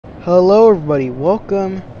Hello everybody,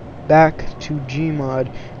 welcome back to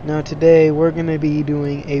Gmod. Now today we're going to be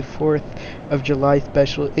doing a 4th of July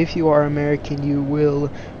special. If you are American, you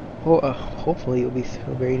will, hopefully you'll be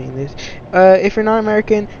celebrating this. If you're not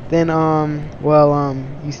American, then,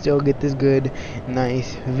 you still get this good,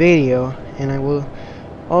 nice video. And I will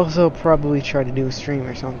also probably try to do a stream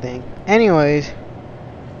or something. Anyways,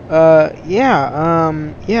 let's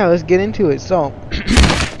get into it. So,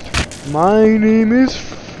 my name is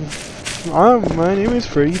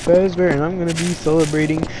Freddy Fazbear, and I'm gonna be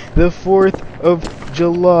celebrating the 4th of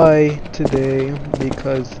July today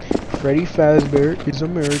because Freddy Fazbear is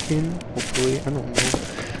American. Hopefully, I don't know.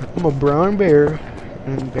 I'm a brown bear,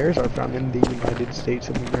 and bears are found in the United States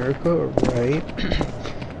of America, right?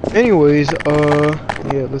 Anyways,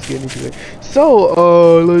 yeah, let's get into it. So,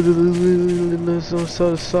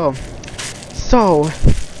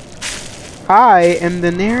 I am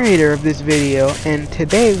the narrator of this video, and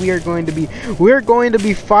today we're going to be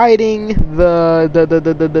fighting the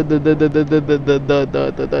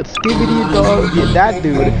Skibidi dog, that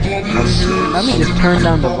dude. Let me just turn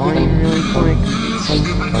down the volume really quick.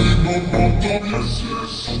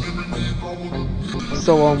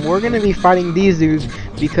 So we're gonna be fighting these dudes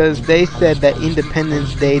because they said that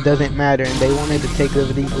Independence Day doesn't matter, and they wanted to take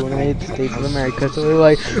over the United States of America. So they're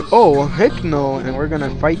like, oh heck no, and we're gonna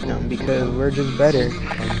fight them because we're just better.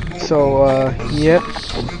 So yep,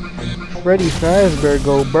 Freddy Fazbear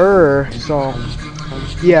go burr. So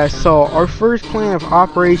yeah, so our first plan of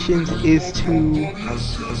operations is to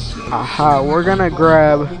we're gonna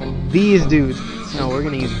grab these dudes. No, we're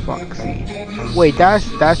gonna use Foxy. Wait,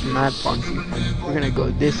 that's Mad Foxy. We're gonna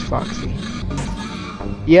go this Foxy.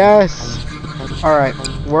 Yes. Alright,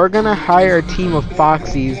 we're gonna hire a team of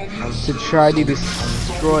Foxies to try to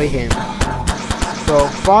destroy him. So,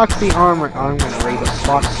 Foxy armor. I'm gonna raid a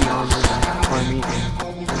Foxy army.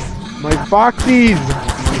 My Foxies!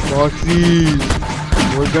 My Foxies!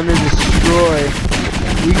 We're gonna destroy.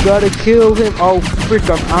 We gotta kill him. Oh, frick,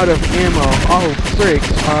 I'm out of ammo. Oh, frick.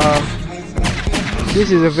 This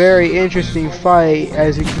is a very interesting fight.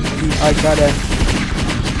 As you can see, I gotta...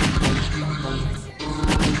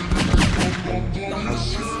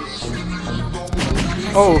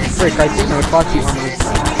 Oh, frick, I think my Foxy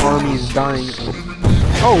army is dying.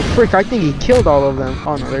 Oh, frick, I think he killed all of them.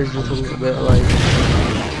 Oh, no, there's just a little bit, like...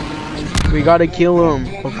 We gotta kill him.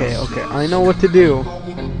 Okay, I know what to do.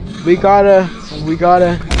 We gotta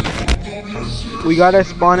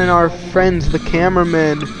spawn in our friends, the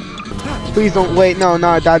cameramen. Please don't wait. No,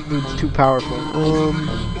 that dude's too powerful.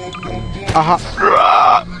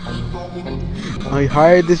 I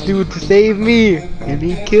hired this dude to save me, and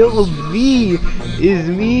he killed me. Is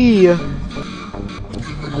me.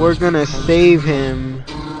 We're gonna save him.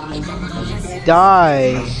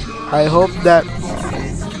 Die. I hope that.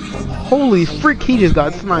 Holy frick! He just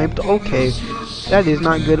got sniped. Okay, that is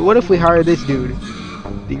not good. What if we hire this dude?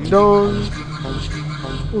 Ding dong.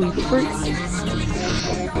 Holy frick!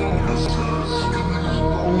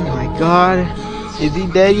 God, is he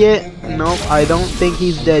dead yet? Nope, I don't think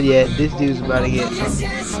he's dead yet. This dude's about to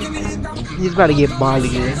get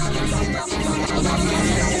bodied.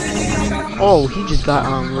 Oh, he just got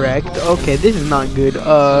wrecked. Okay, this is not good.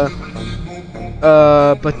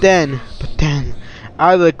 But then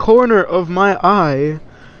out of the corner of my eye,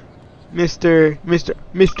 Mr.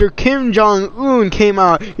 Kim Jong-un came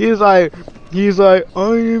out. He's like,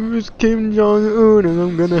 I am Kim Jong-un, and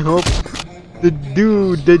I'm gonna help the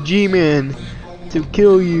dude, the G-Man, to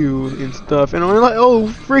kill you and stuff. And I'm like, oh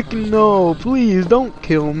freaking no, please don't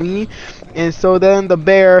kill me. And so then the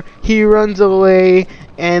bear, he runs away,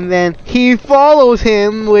 and then he follows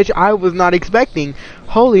him, which I was not expecting.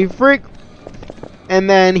 Holy frick. And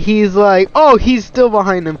then he's like, oh, he's still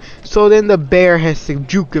behind him. So then the bear has to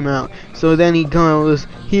juke him out. So then he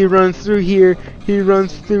runs through here,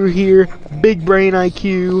 big brain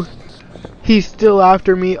IQ. He's still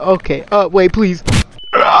after me. Okay. Wait, please.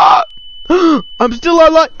 I'm still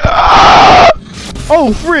alive.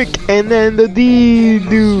 Oh, frick! And then the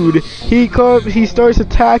dude, he starts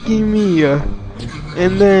attacking me.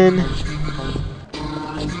 And then,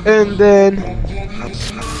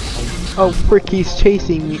 oh, frick! He's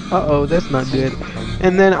chasing me. Uh-oh, that's not good.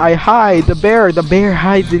 And then I hide. The bear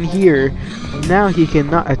hides in here. Now he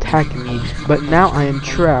cannot attack me. But now I am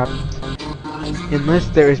trapped. Unless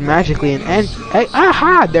there is magically an end.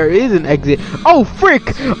 Aha! There is an exit. Oh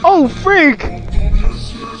frick! Oh frick!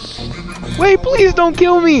 Wait, please don't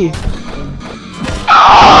kill me!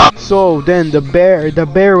 So then the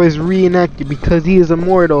bear was reenacted because he is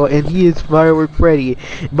immortal and he is Firework Freddy.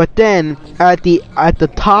 But then at the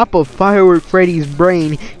top of Firework Freddy's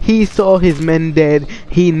brain, he saw his men dead.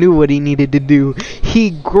 He knew what he needed to do.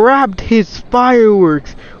 He grabbed his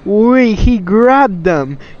fireworks. Wait, he grabbed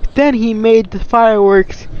them. Then he made the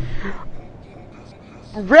fireworks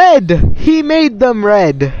red. He made them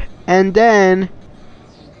red. And then,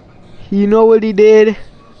 you know what he did?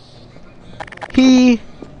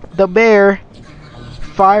 The bear,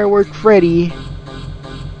 Firework Freddy,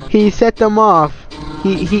 he set them off.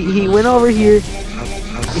 He went over here.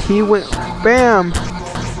 He went, bam!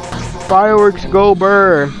 Fireworks go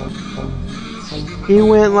burr. He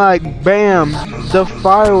went like, bam! The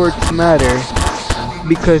fireworks matter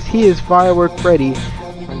because he is Firework Freddy.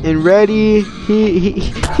 And ready,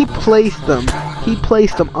 he placed them. He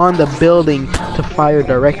placed them on the building to fire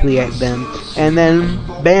directly at them. And then,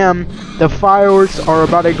 bam, the fireworks are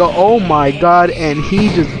about to go. Oh my god, and he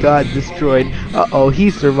just got destroyed. Uh-oh, he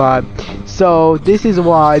survived. So, this is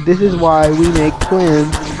why we make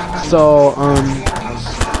twins. So,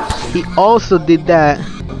 he also did that.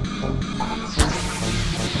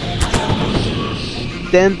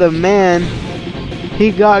 Then the man,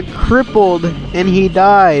 he got crippled and he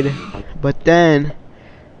died. But then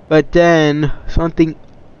something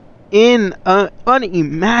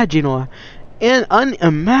unimaginable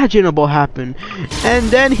happened,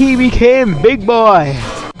 and then he became Big Boy.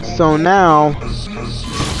 So now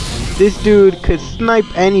this dude could snipe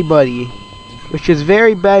anybody, which is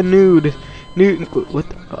very bad news.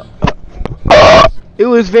 It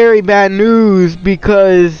was very bad news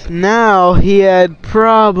because now he had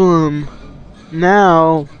problem.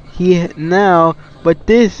 But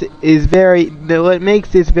this is what makes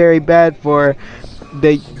this very bad for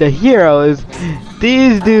the heroes.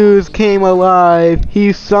 These dudes came alive.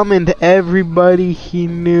 He summoned everybody he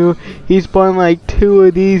knew. He spawned like 2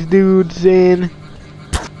 of these dudes in,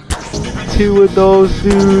 2 of those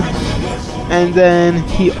dudes, and then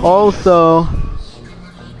he also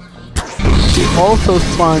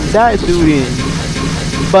spawned that dude in.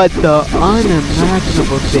 But the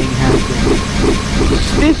unimaginable thing happened.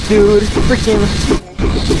 This dude,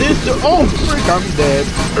 oh frick, I'm dead.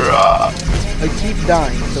 I keep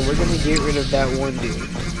dying, so we're gonna get rid of that one dude.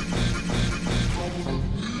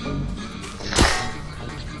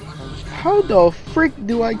 How the frick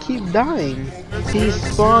do I keep dying? He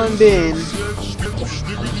spawned in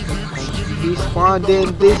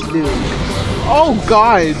this dude. Oh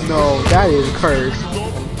god, no, that is cursed.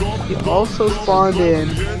 He also spawned in,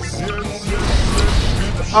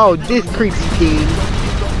 oh, this creepy thing.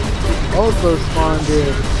 He also spawned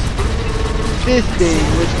in this thing,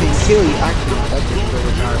 which can kill you. Actually, that thing's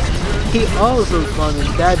really hard. He also spawned in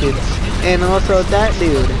that dude, and also that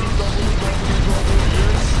dude.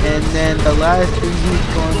 And then the last thing he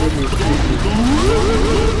spawned in is this dude.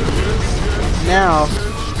 Now,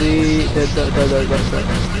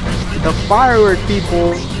 the firework people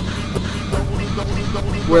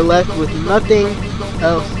were left with nothing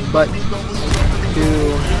else but to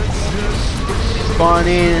spawn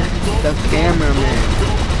in the cameraman.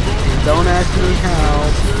 And don't ask me how.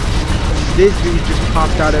 This dude just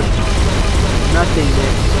popped out of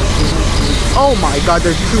nothingness. Oh my god,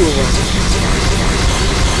 there's 2 of them.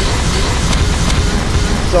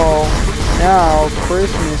 So now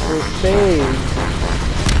Christmas is saved.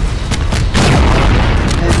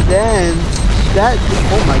 And then that,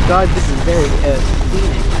 oh my god, this is very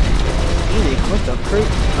Phoenix, what the frick?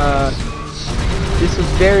 This was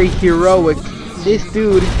very heroic. This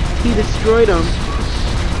dude, he destroyed him.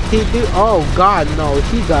 Oh god, no,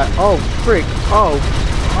 he got, oh frick, oh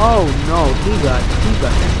no, he got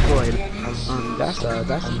destroyed. That's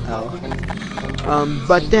an L.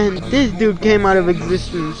 But then this dude came out of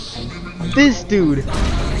existence. This dude.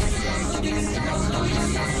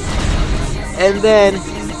 And then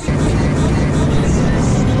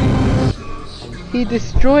he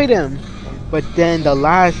destroyed him. But then the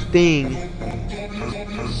last thing,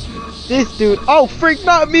 this dude, oh freak,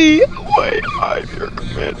 not me. Wait,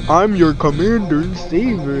 I'm your commander and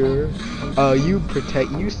savior. You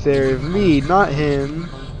serve me, not him.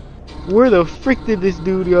 Where the frick did this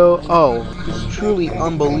dude go? Oh, it's truly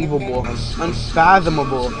unbelievable,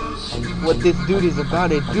 unfathomable what this dude is about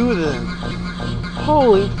to do to them.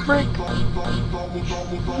 Holy frick.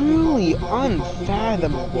 Truly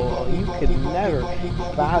unfathomable. You could never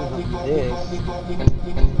fathom this.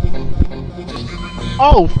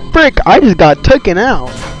 Oh frick, I just got taken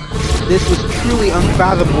out. This was truly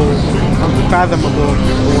unfathomable.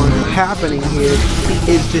 What's happening here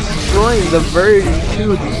is destroying the version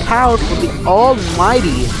 2, the powerful, the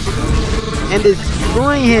almighty, and is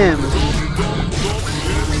destroying him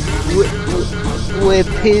with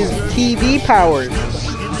his TV powers.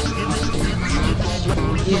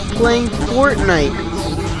 He's playing Fortnite.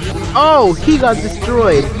 Oh, he got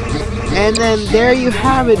destroyed. And then there you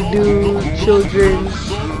have it, dude, children.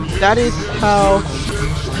 That is how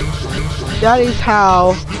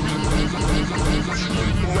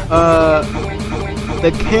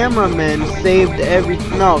the cameraman saved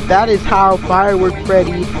no, that is how Firework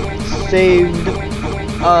Freddy saved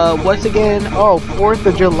what's again? Oh, 4th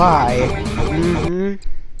of July.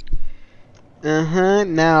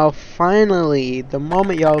 Now finally, the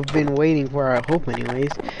moment y'all have been waiting for, I hope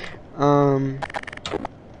anyways.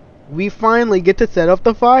 We finally get to set off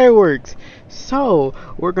the fireworks. So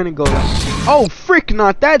we're gonna go like, oh frick,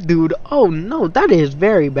 not that dude. Oh no, that is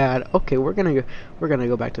very bad. Okay, we're gonna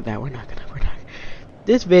go back to that. We're not.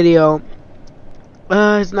 This video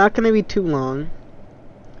is not gonna be too long.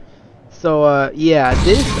 So yeah,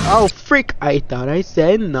 this, oh frick, I thought I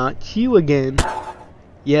said not you again.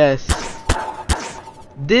 Yes.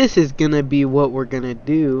 This is gonna be what we're gonna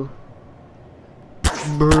do.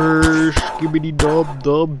 Brr, skibidi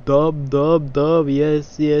dub,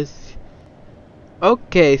 yes.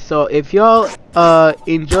 Okay, so if y'all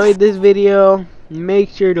enjoyed this video, make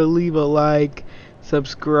sure to leave a like,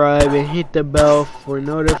 subscribe, and hit the bell for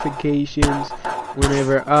notifications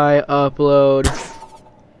whenever I upload.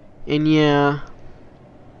 And yeah,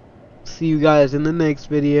 see you guys in the next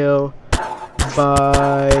video.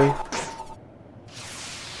 Bye.